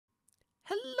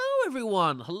Hello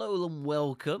everyone, hello and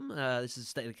welcome. This is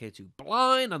State of Decay 2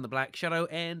 Blind, I'm the Black Shadow,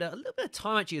 and a little bit of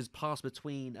time actually has passed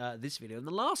between this video and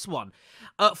the last one.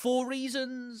 For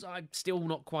reasons I'm still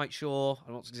not quite sure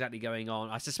on what's exactly going on.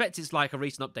 I suspect it's like a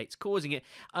recent update's causing it.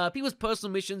 People's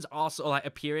personal missions are sort of like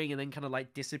appearing and then kind of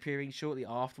like disappearing shortly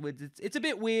afterwards. It's a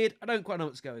bit weird, I don't quite know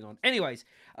what's going on. Anyways,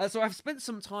 so I've spent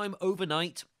some time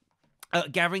overnight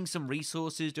gathering some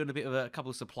resources, doing a bit of a couple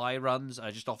of supply runs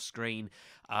just off screen.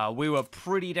 We were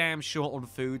pretty damn short on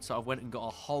food, so I went and got a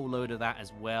whole load of that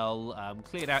as well.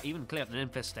 Cleared out an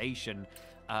infestation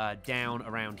down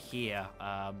around here,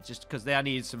 just because I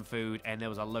needed some food, and there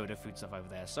was a load of food stuff over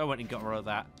there. So I went and got rid of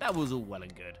that. That was all well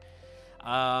and good.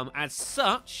 As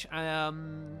such,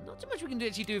 not too much we can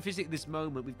actually do physically at this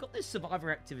moment. We've got this survivor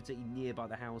activity nearby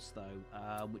the house,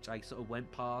 though, which I sort of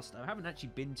went past. I haven't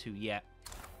actually been to yet.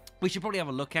 We should probably have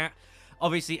a look at.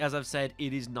 Obviously, as I've said,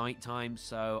 it is nighttime,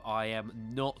 so I am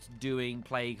not doing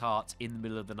Plague Hearts in the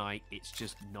middle of the night. It's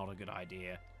just not a good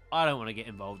idea. I don't want to get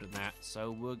involved in that,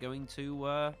 so we're going to,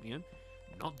 you know,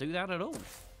 not do that at all.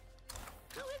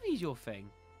 How heavy is your thing?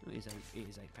 Oh, it is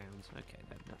 8 pounds. Okay,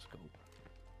 then, that's cool.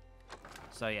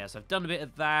 So, yes, I've done a bit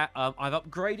of that. I've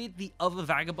upgraded the other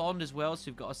Vagabond as well,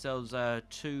 so we've got ourselves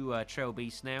 2 Trail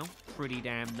Beasts now. Pretty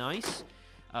damn nice.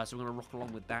 So we're going to rock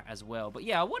along with that as well. But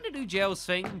yeah, I wanted to do Jail's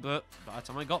thing, but by the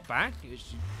time I got back, the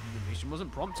mission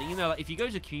wasn't prompting. You know, like, if you go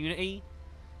to Community,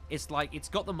 it's like, it's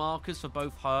got the markers for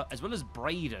both her, as well as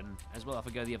Brayden, as well if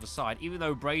I go the other side, even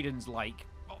though Brayden's, like,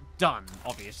 done,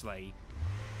 obviously.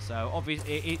 So,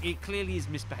 obviously, it clearly is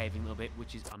misbehaving a little bit,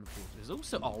 which is unfortunate. There's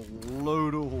also a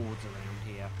load of hordes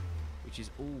around here, which is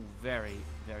all very,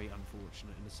 very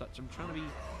unfortunate. And as such, I'm trying to be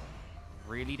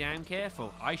really damn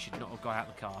careful. I should not have got out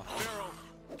of the car.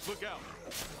 Look out.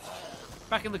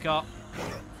 Back in the car.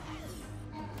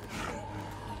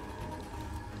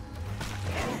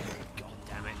 God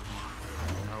damn it.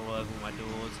 All over my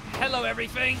doors. Hello,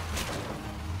 everything.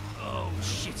 Oh,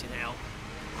 shit in hell.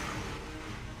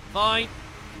 Fine.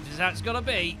 This is how it's gotta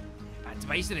be. Back to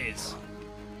base it is.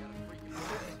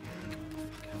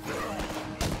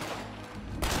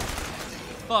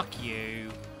 Fuck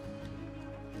you.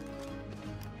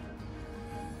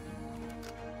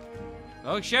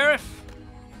 Oh, Sheriff!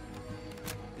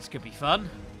 This could be fun.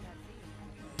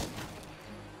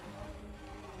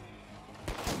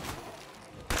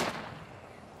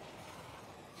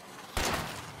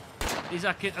 At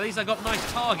least I got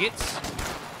nice targets.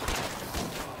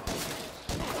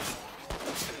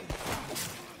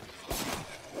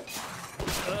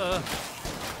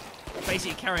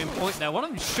 Basically carrying point there. One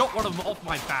of them shot one of them off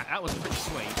my back. That was pretty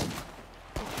sweet.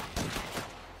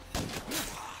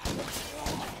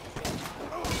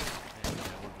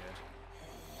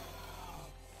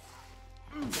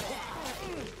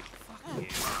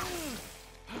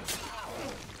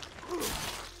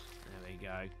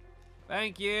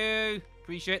 Thank you.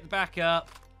 Appreciate the backup.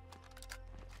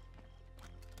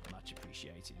 Much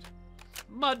appreciated.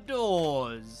 My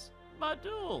doors. My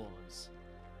doors.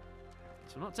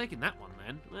 So I'm not taking that one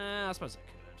then. I suppose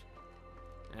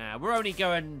I could. We're only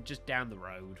going just down the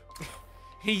road.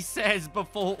 He says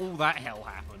before all that hell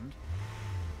happened.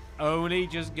 Only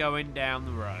just going down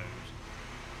the road.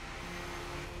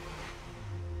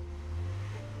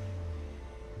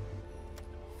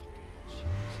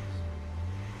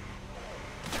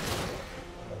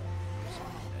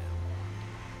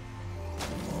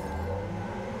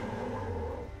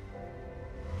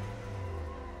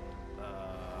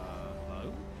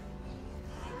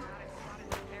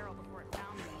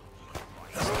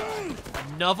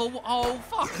 Another one? Oh,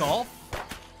 fuck off.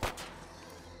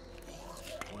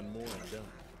 One more and done.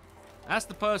 That's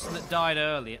the person that died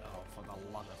earlier. Oh, for the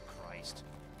love of Christ.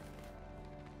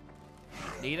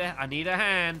 I need a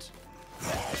hand.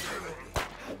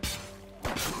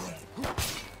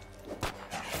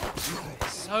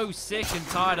 So sick and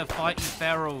tired of fighting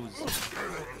ferals.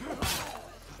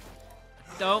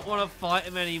 I don't want to fight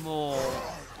him anymore.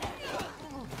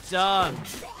 Done.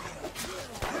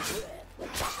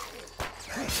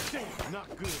 Not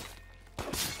good.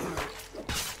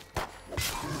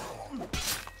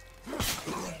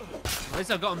 At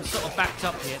least I've got them sort of backed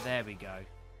up here. There we go.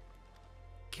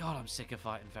 God, I'm sick of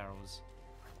fighting ferals.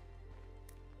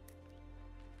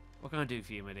 What can I do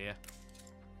for you, my dear?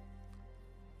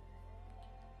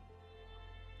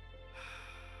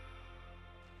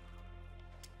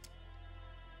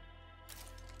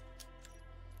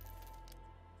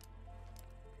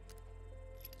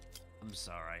 I'm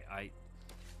sorry, I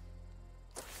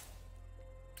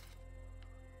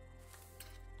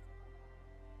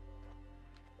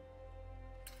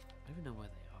don't even know where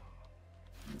they are.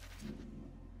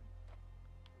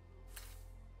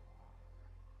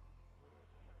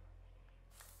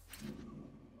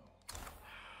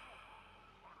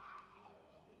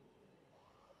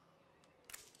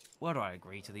 Why do I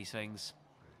agree to these things?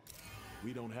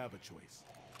 We don't have a choice.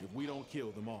 If we don't kill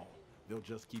them all, they'll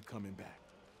just keep coming back.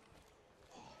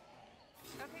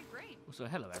 Okay, great. Also,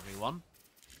 hello everyone.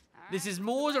 All This right, is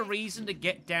more as a goodbye. reason to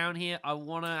get down here. I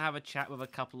want to have a chat with a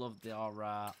couple of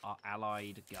our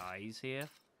allied guys here.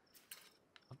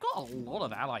 I've got a lot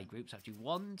of allied groups, actually.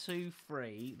 1, 2,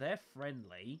 3. They're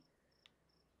friendly.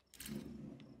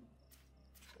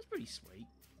 That's pretty sweet.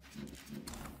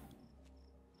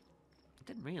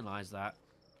 Didn't realise that.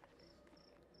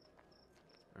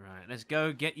 Alright, let's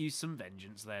go get you some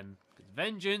vengeance then. Because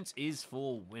vengeance is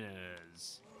for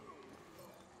winners.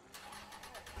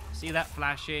 See that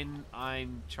flashing?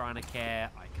 I'm trying to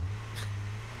care. I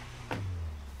can.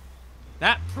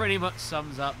 That pretty much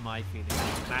sums up my feelings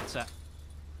on the matter.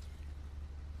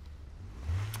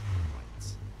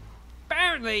 Right.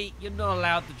 Apparently, you're not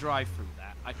allowed to drive through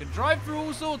that. I can drive through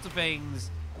all sorts of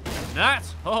things. That?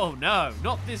 Oh no,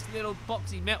 not this little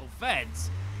boxy metal fence.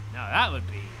 No, that'd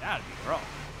be wrong.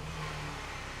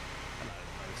 Hello,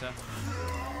 motor.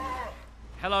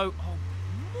 Hello. Oh,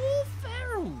 more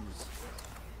ferals.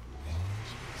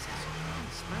 Jesus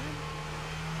Christ, man.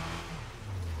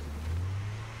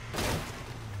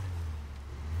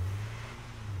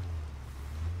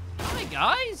 Hi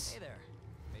guys. Hey there.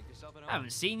 Make yourself at I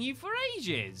haven't seen you for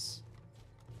ages.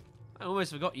 I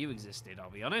almost forgot you existed, I'll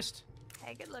be honest.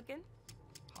 Hey, good looking.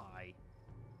 Hi.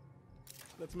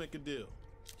 Let's make a deal.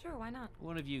 Sure, why not?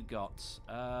 What have you got?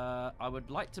 I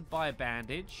would like to buy a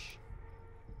bandage.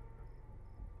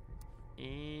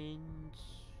 And...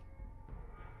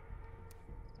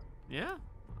 yeah,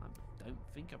 I don't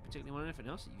think I particularly want anything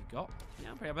else that you've got. Yeah,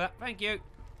 I'm pretty happy with that. Thank you.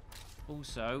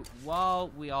 Also,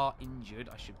 while we are injured,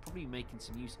 I should probably be making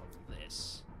some use of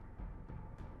this.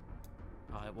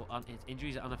 Well,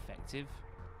 injuries are ineffective.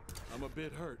 I'm a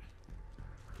bit hurt.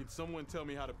 Can someone tell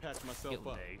me how to patch myself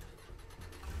It'll up? do.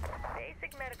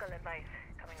 Basic medical advice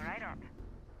coming right up.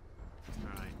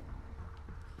 Alright.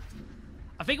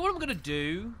 I think what I'm going to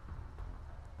do,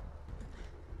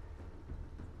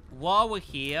 while we're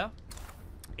here,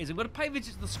 is I'm going to pay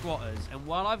visits to the squatters, and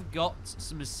while I've got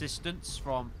some assistance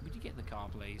from... would you get in the car,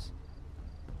 please?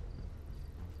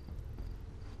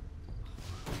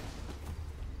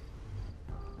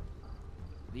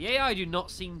 The AI do not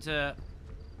seem to...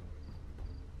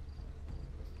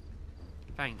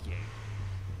 thank you.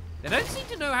 They don't seem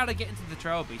to know how to get into the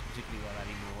trail beast particularly well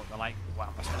anymore. They're like, well,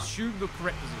 I must assume the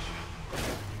correct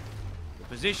position. The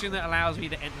position that allows me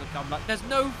to enter the car. Like, there's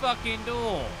no fucking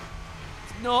door.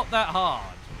 It's not that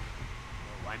hard.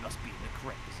 Oh, I must be in the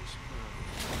correct position.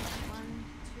 1,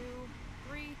 2,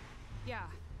 3. Yeah,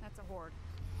 that's a horde.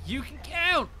 You can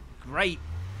count! Great.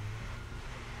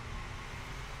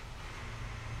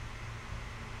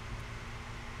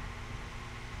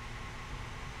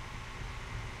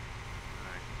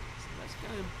 Alright, so let's go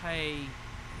and pay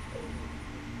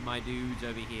my dudes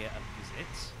over here a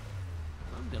visit.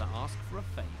 I'm gonna ask for a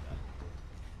favour.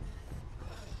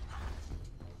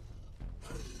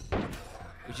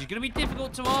 Which is gonna be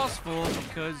difficult to ask for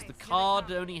because the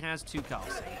card only has 2 car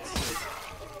seats.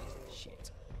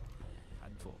 Shit.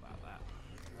 Hadn't thought about that.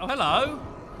 Oh, hello!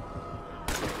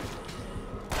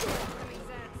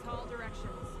 Exact all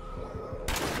directions.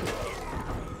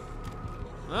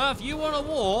 If you want a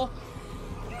war,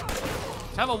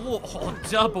 let's have a war. Oh,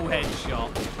 double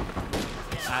headshot.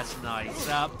 That's nice.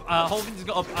 Holden's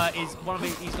got one of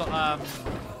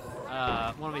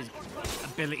his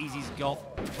abilities he's got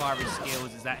via his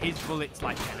skills is that his bullets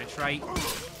like penetrate,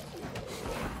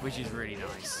 which is really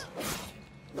nice.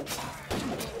 This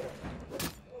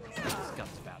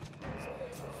gun's about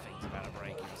things about to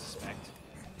break, I suspect.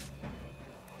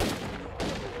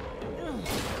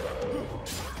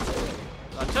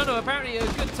 I don't know. Apparently, a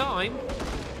good time.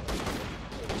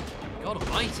 God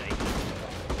Almighty!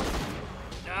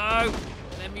 No!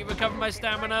 Let me recover my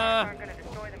stamina. Aren't gonna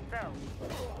destroy themselves.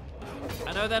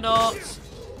 I know they're not.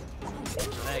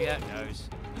 There you go. Goes.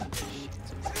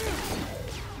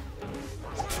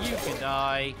 You can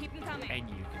die, Keep them coming. and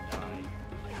you can die.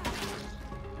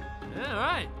 All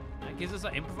right. That gives us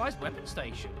an improvised weapon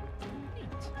station.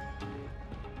 Neat.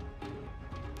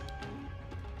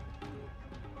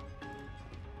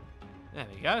 There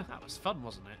we go. That was fun,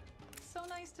 wasn't it? So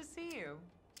nice to see you.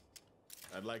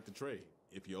 I'd like to trade,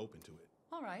 if you're open to it.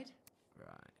 All right.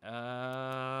 Right.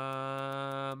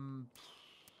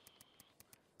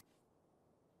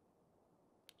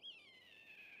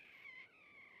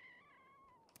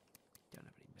 Don't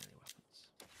have any melee weapons.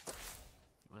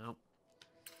 Well.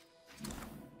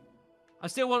 I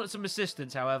still want some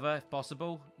assistance, however, if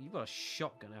possible. You've got a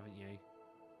shotgun, haven't you?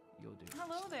 You'll do.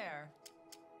 Hello there.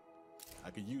 I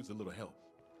could use a little help.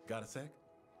 Got a sec?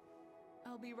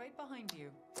 I'll be right behind you.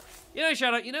 You know,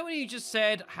 Shadow, you know when you just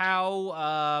said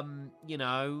how, you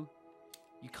know,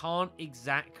 you can't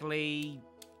exactly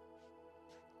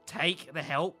take the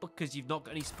help because you've not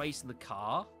got any space in the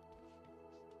car?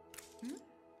 Hmm?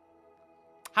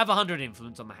 Have 100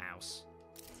 influence on the house.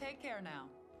 Take care now.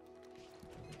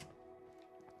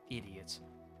 Idiot.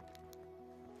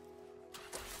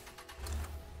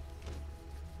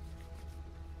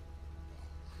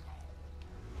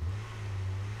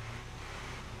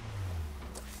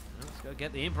 Let's go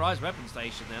get the improvised weapon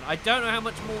station then. I don't know how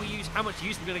much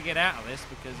use we're gonna get out of this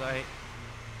because I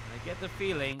get the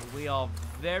feeling we are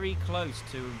very close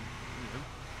to, you know,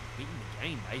 beating the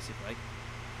game basically.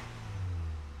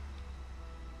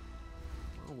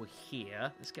 While we're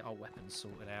here, let's get our weapons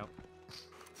sorted out.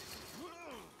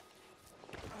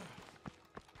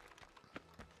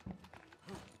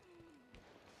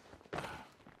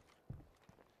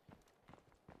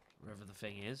 Wherever the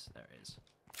thing is, there it is.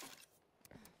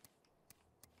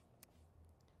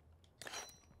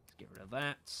 Let's get rid of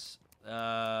that.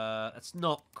 That's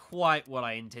not quite what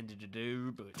I intended to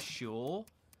do, but sure.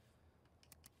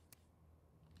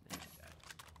 There we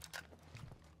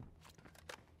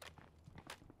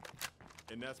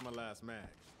go. And that's my last mag.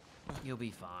 You'll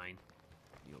be fine.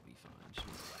 You'll be fine. Just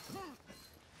need a weapon.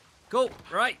 Cool.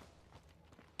 Right.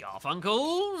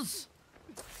 Garfunkels.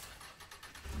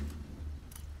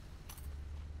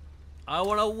 I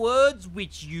want a words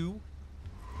with you.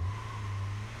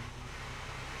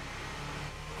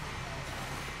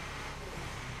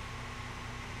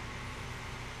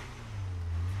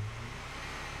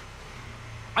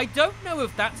 I don't know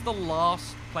if that's the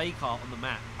last play card on the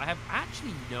map. I have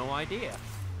actually no idea.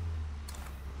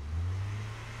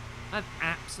 I have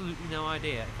absolutely no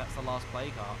idea if that's the last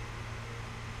play card.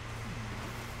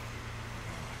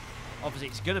 Obviously,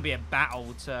 it's going to be a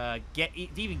battle to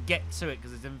even get to it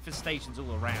because there's infestations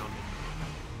all around.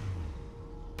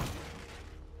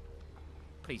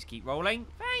 Please keep rolling.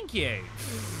 Thank you.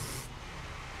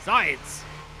 Science.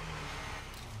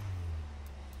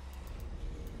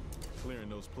 Clearing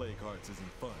those play cards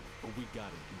isn't fun, but we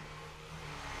gotta do it.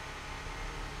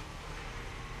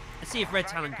 Let's see if Red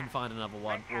Talon can find another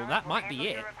one. Well, that might be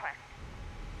it.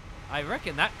 I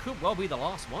reckon that could well be the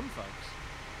last one, folks.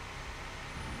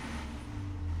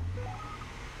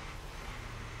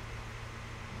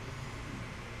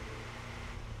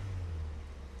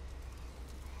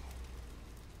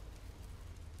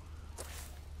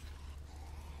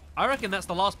 I reckon that's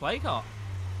the last play card.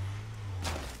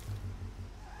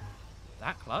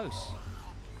 That close.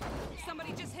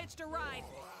 Somebody just hitched a ride.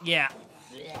 Yeah.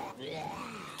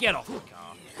 Get off the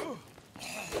car.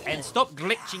 And stop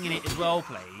glitching in it as well,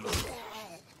 please.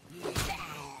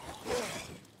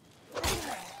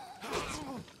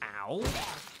 Ow.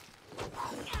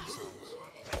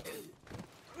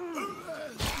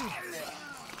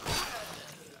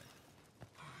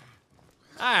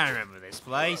 I remember this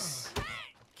place.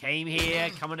 Came here,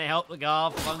 coming to help the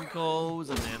Garfunkels,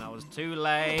 and then I was too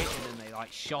late, and then they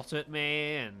like shot at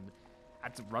me, and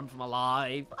had to run for my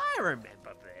life. I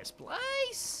remember this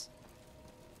place.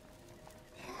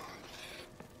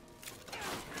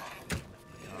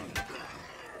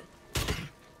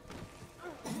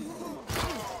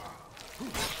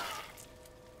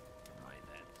 Right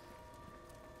then.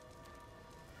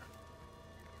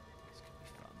 This could be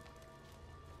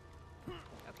fun.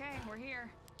 Okay, we're here.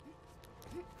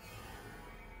 We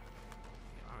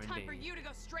are Time for indeed. you to go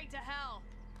straight to hell.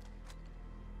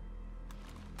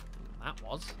 That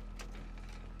was.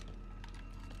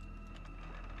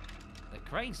 They're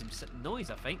creating some noise,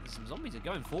 I think. Some zombies are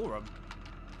going for them.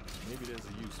 Maybe there's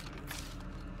a use for this.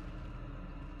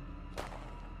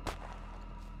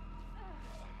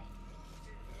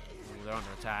 Ooh, they're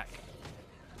under attack.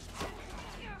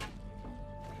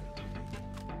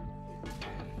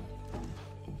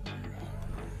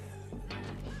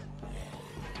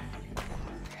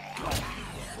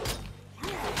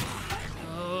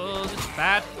 Oh, this is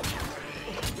bad.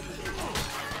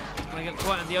 I'm gonna get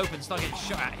quite in the open, start getting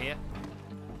shot at here.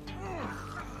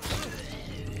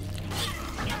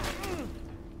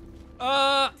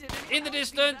 In the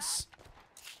distance.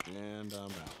 And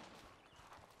I'm out.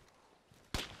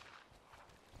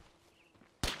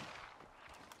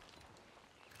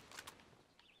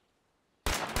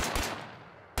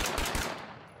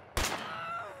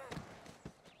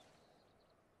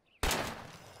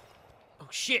 Oh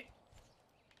shit.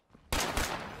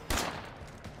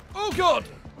 Oh god!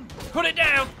 Put it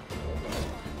down!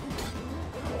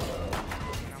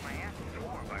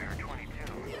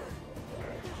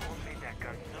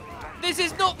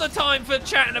 This is not the time for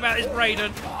chatting about this,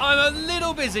 Brayden. I'm a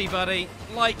little busy, buddy.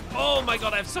 Like, oh my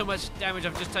god, I have so much damage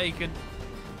I've just taken.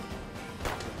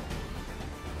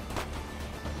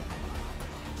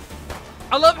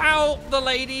 I love how the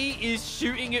lady is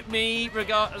shooting at me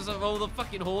regardless of all the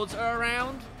fucking hordes are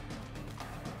around.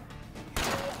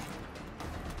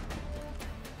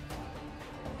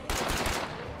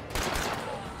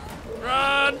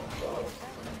 Run!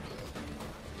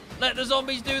 Let the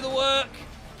zombies do the work.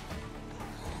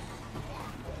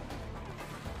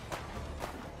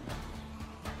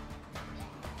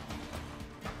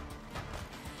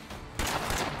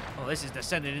 Oh, this is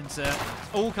descending into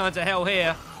all kinds of hell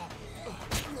here.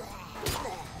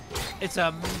 It's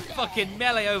a fucking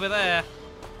melee over there.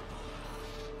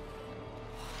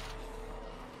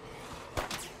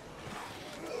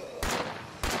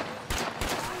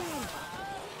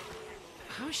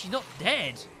 How is she not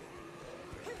dead?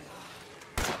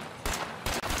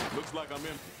 Looks like I'm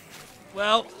empty.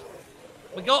 Well,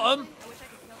 we got him.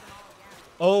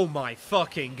 Oh my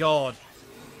fucking god.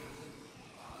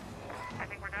 I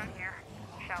think we're done here.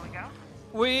 Shall we go?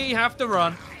 We have to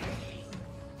run.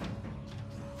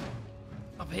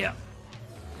 Up here.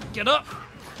 Get up.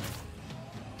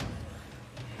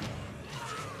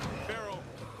 Pharaoh,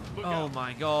 look Oh out.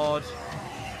 my god.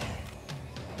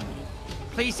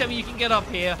 Please tell me you can get up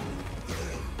here.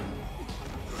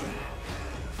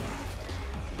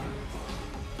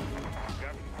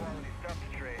 Got some quality stuff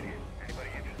to trade. Anybody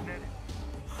interested?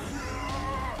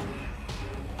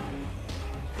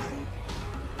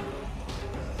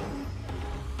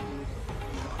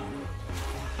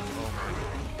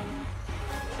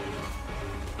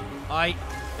 I...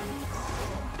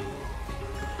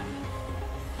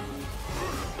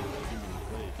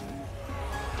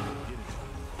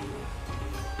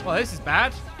 Well, this is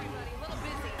bad. Sorry, buddy. A little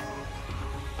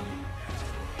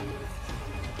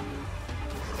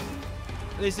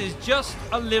busy. This is just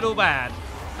a little bad.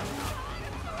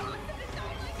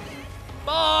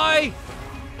 Bye!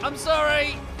 I'm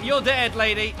sorry. You're dead,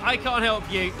 lady. I can't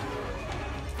help you.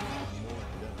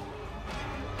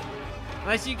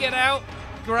 Unless you get out.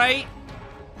 Great.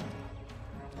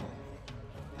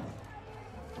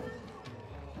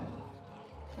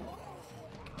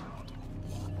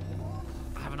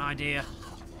 I have an idea.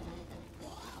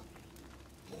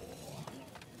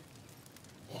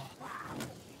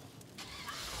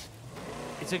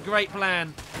 It's a great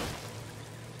plan.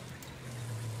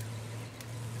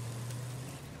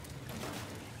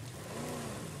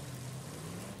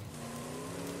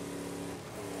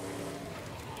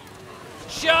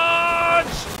 Charge!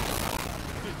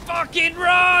 Fucking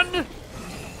run!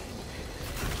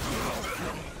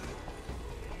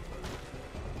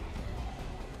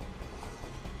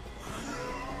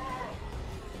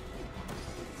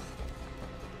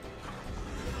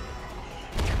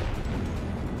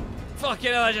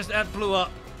 Fucking hell, that blew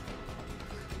up.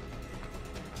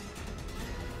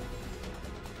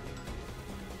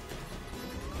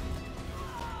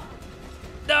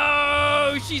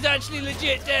 No! She's actually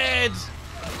legit dead!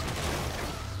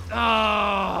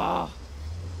 Oh.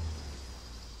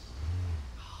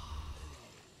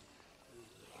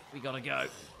 We gotta go.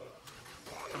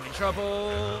 I'm in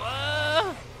trouble.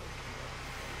 Ah.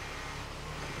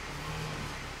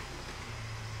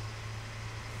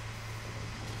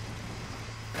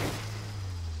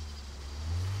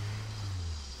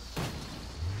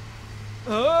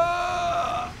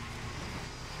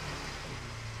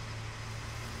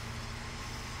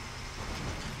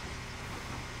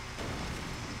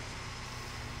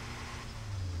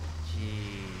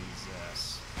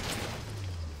 Jesus.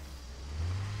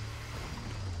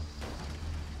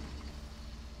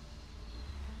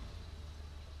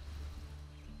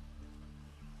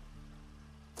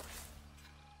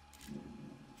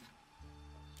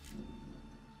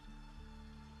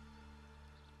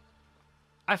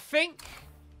 I think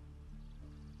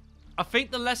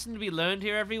the lesson to be learned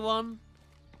here, everyone.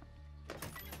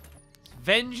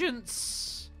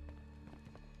 Vengeance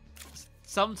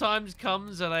sometimes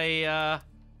comes at a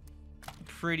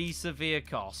pretty severe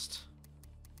cost.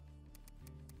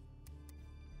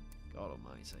 God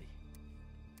almighty.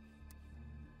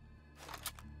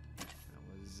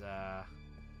 That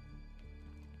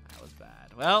was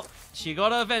bad. Well, she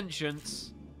got her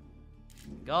vengeance.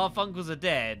 Garfunkels are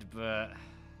dead, but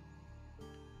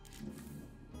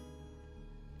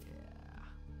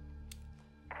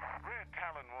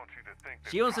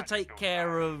she wants to take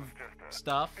care of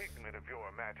stuff. Figment of your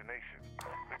imagination.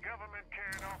 The government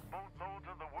carrying off boatloads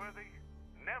of the worthy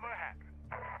never happened.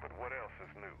 But what else is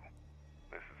new?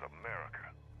 This is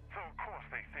America. So of course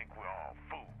they think we're all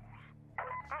fools.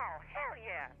 Oh, hell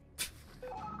yeah.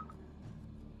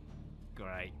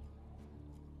 Great.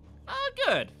 Oh,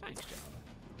 good. Thanks, Java.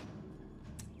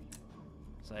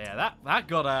 So yeah, that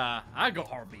got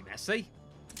horribly messy.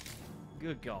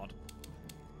 Good God.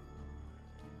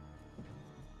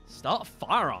 Start a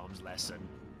firearms lesson.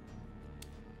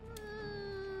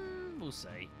 We'll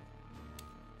see.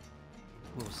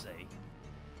 We'll see.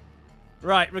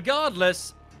 Right,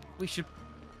 regardless, we should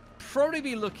probably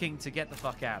be looking to get the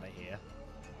fuck out of here.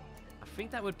 I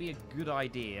think that would be a good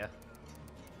idea.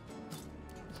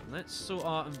 So let's sort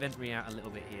our inventory out a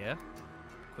little bit here.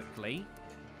 Quickly.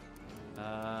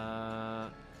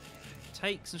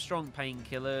 Take some strong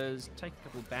painkillers, take a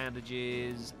couple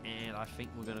bandages, and I think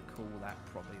we're going to call that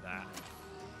probably that.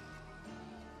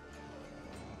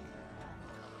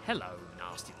 Hello,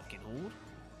 nasty looking horde.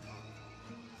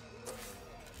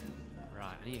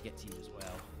 Right, I need to get to you as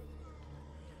well.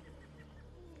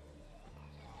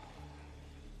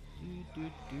 Do, do,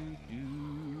 do, do,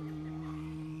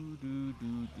 do,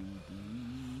 do, do, do.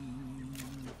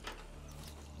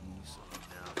 You say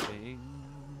nothing.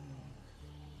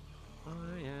 I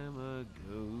am a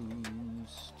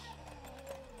ghost.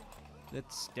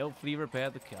 Let's stealthily repair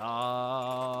the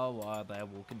car while they're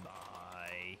walking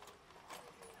by.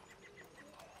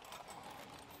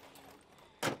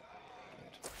 Good.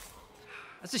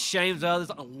 That's a shame as well. There's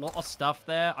a lot of stuff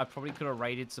there. I probably could have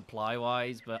raided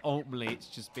supply-wise, but ultimately it's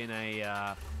just been a...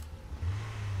 oh,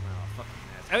 fucking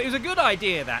mess. It was a good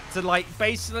idea, that, to, like,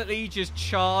 basically just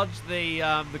charge the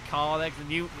car there. Cause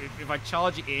if I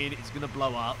charge it in, it's going to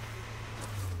blow up.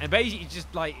 And basically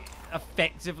just, like,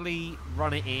 effectively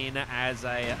run it in as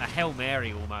a Hail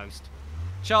Mary, almost.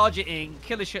 Charge it in,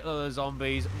 kill a shitload of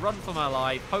zombies, run for my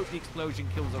life, hope the explosion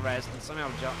kills the rest, and somehow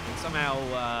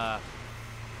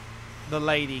the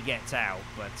lady gets out.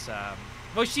 But,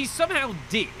 well, she somehow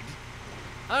did.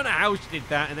 I don't know how she did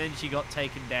that, and then she got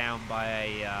taken down by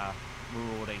a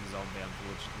marauding zombie,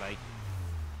 unfortunately.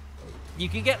 You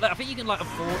can get, like, I think you can, like,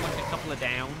 afford, like, a couple of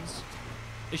downs,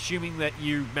 assuming that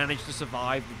you manage to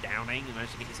survive the downing and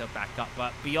manage to get yourself back up.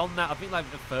 But beyond that, I think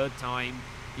like the third time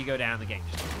you go down, the game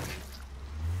just...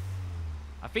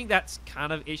 I think that's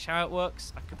kind of ish how it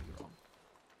works. I could be wrong.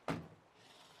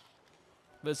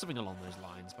 But it's something along those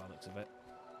lines by the looks of it.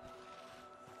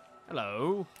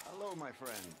 Hello. Hello, my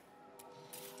friend.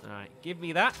 Alright, give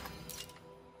me that.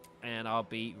 And I'll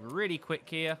be really quick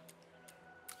here.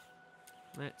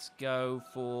 Let's go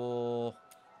for...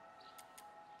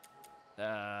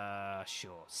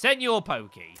 sure. Senor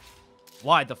Pokey.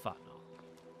 Why the fuck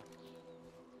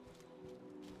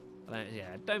not?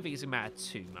 Yeah, I don't think it's gonna matter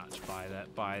too much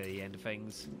by the end of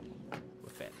things. We're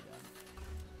fairly done.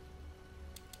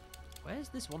 Where's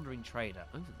this wandering trader?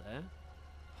 Over there.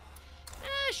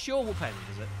 Sure, we'll pay him a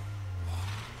visit.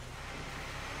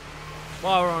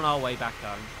 While we're on our way back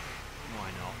home.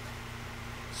 Why not?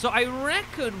 So I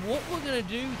reckon what we're gonna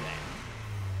do then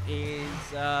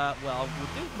is, well, we'll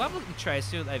have a look at the trade,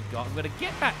 see what they've got. I'm going to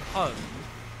get back home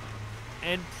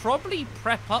and probably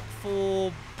prep up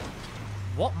for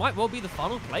what might well be the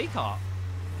final play cart.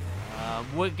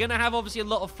 We're going to have, obviously, a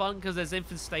lot of fun because there's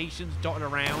infestations dotted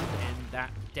around, and that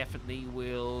definitely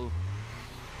will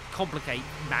complicate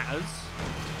matters.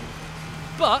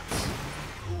 But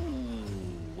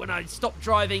when I stop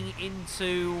driving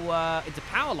into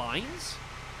power lines,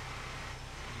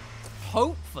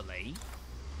 hopefully...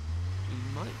 we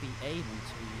might be able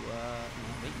to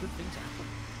make good things happen.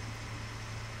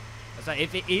 So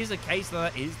if it is a case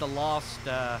that is the last,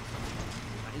 that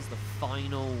is the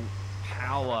final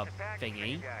power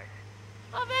thingy.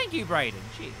 Oh, thank you, Brayden.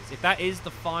 Cheers. If that is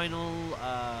the final,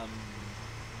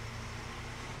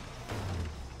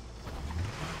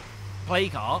 play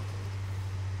cart.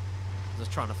 I was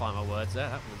trying to find my words there.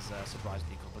 That was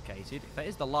surprisingly complicated. If that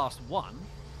is the last one,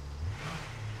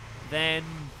 then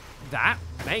that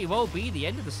may well be the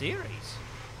end of the series.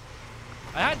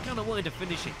 I had kind of wanted to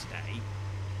finish it today,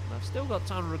 and I've still got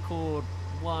time to record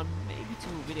one, maybe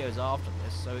two videos after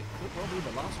this, so it could well be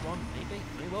the last one, maybe.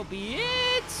 May well be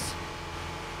it!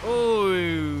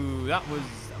 Oh, that was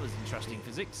interesting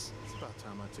physics. It's about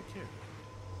time I took care of it.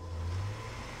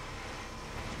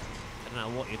 I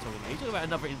don't know what you're talking about. You're talking about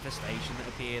another infestation that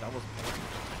appeared. I wasn't paying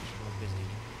much attention.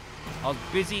 I was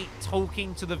busy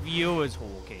talking to the viewers,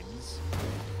 Hawkins,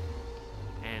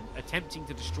 and attempting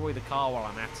to destroy the car while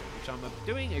I'm at it, which I'm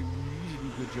doing a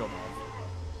reasonably good job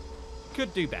of.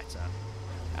 Could do better.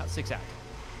 About 6 out of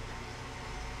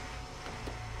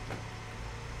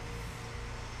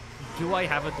 10. Do I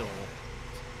have a door?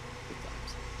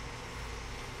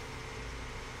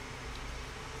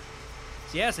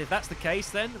 So yes, if that's the case,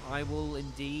 then I will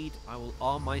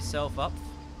arm myself up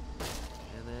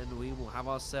And then we will have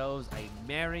ourselves a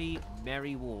merry,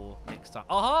 merry war next time.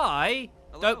 Oh, hi!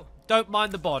 Hello. Don't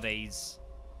mind the bodies.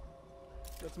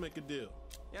 Let's make a deal.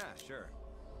 Yeah, sure.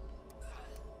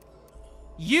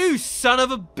 You son of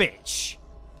a bitch!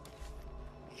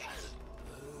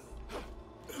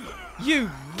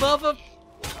 You mother...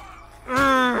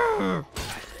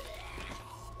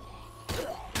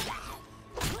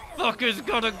 Fucker's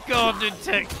got a gardening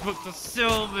textbook to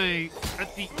sell me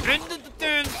at the end of the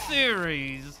damn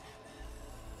series.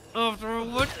 After I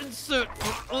went and searched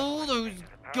for all those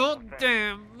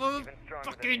goddamn Even stronger than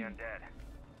the motherfucking undead.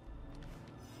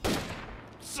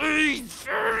 seeds.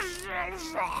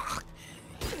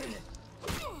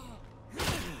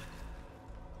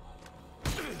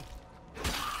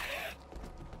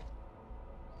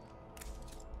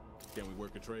 Can we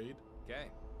work a trade? Okay.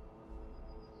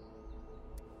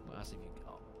 What else have you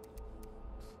got?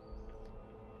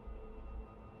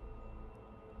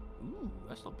 Ooh,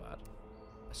 that's not bad.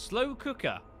 A slow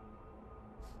cooker.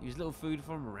 Use little food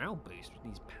from morale boost, which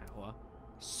needs power.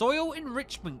 Soil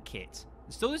enrichment kit.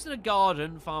 Install this in a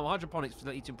garden, farm, hydroponics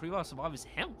facility to improve our survivors'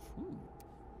 health. Ooh.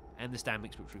 And the stand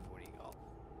mix, which we've already got.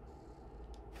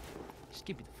 Just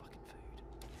give me the fucking food.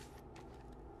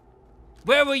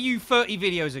 Where were you 30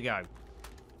 videos ago?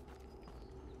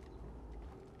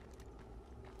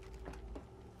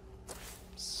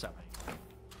 Sorry.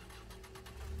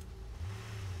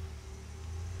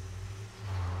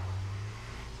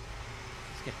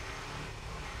 Let's get...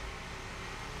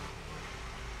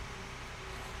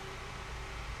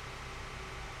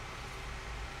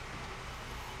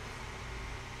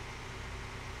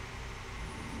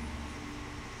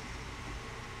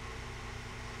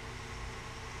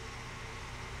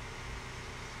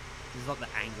 This is like the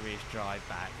angriest drive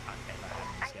back I've ever had in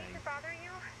I this hate game. to bother you,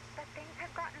 but things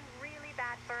have gotten really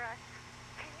bad for us.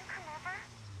 Can you come over?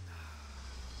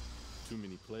 Too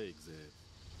many plagues, Ed.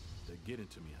 They're getting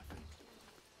to me, I think.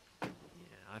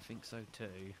 Yeah, I think so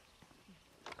too.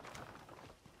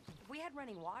 If we had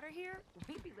running water here,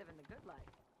 we'd be living the good life.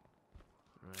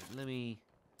 Right, let me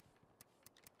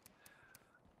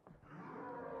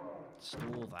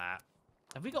store that.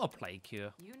 Have we got a plague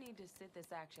cure? You need to sit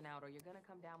this action out or you're gonna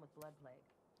come down with blood plague.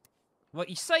 Well,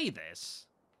 you say this.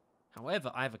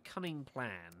 However, I have a cunning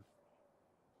plan.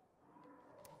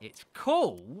 It's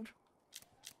called...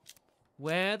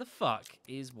 Where the fuck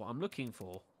is what I'm looking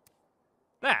for?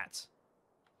 That.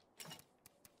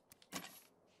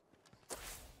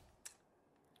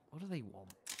 What do they want?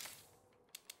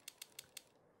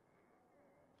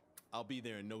 I'll be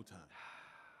there in no time.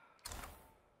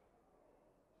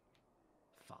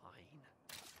 Fine.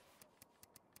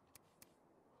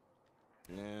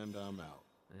 And I'm out.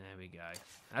 There we go.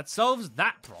 That solves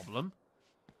that problem.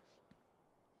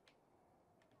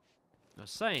 I was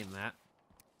saying that.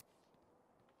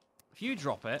 If you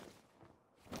drop it,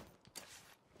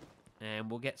 and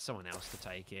we'll get someone else to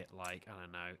take it, like, I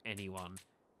don't know, anyone.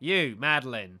 You,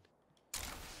 Madeline.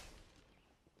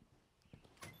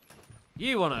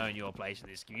 You want to earn your place in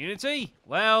this community?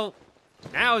 Well,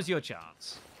 now's your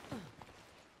chance.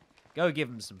 Go give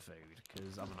him some food,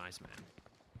 because I'm a nice man.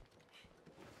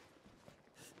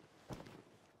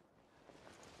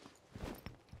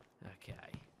 Okay.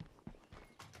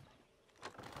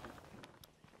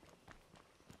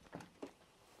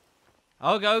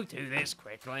 I'll go do this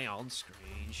quickly on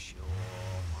screen, sure,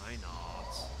 why not?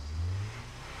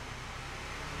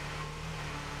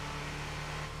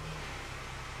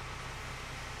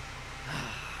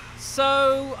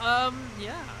 So,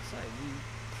 yeah, so we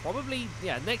probably,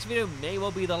 yeah, next video may well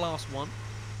be the last one.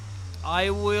 I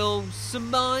will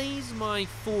surmise my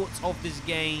thoughts of this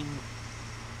game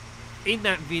in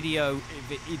that video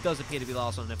if it does appear to be the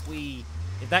last one.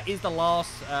 If that is the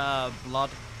last blood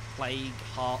plague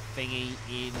heart thingy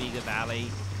in Mega Valley,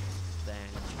 then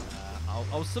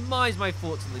I'll surmise my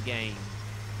thoughts on the game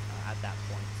at that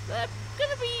point. They're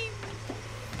gonna be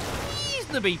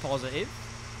reasonably positive.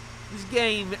 This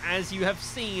game, as you have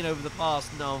seen over the past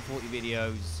 40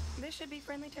 videos, This should be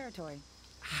friendly territory.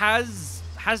 has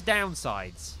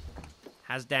downsides.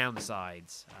 Has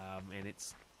downsides, and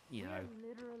it's, you know. We're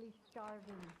literally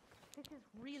starving. This is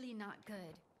really not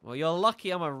good. Well, you're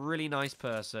lucky I'm a really nice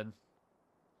person.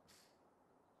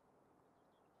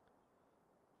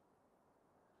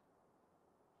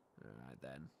 Alright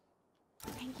then.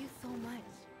 Thank you so much.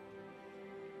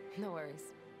 No worries.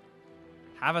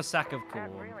 Have a sack of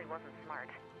corn. That really wasn't smart.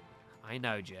 I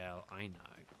know, Jill. I know.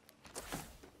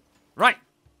 Right.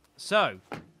 So.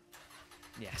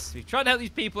 Yes, we've tried to help these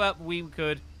people out we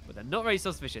could, but they're not very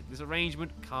self-sufficient. This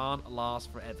arrangement can't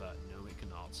last forever. No, it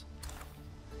cannot.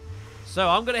 So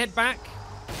I'm going to head back,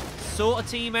 sort a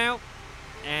team out,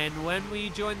 And when we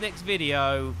join next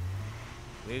video,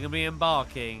 we're going to be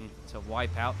embarking to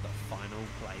wipe out the final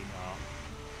play bar.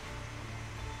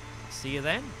 See you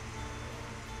then.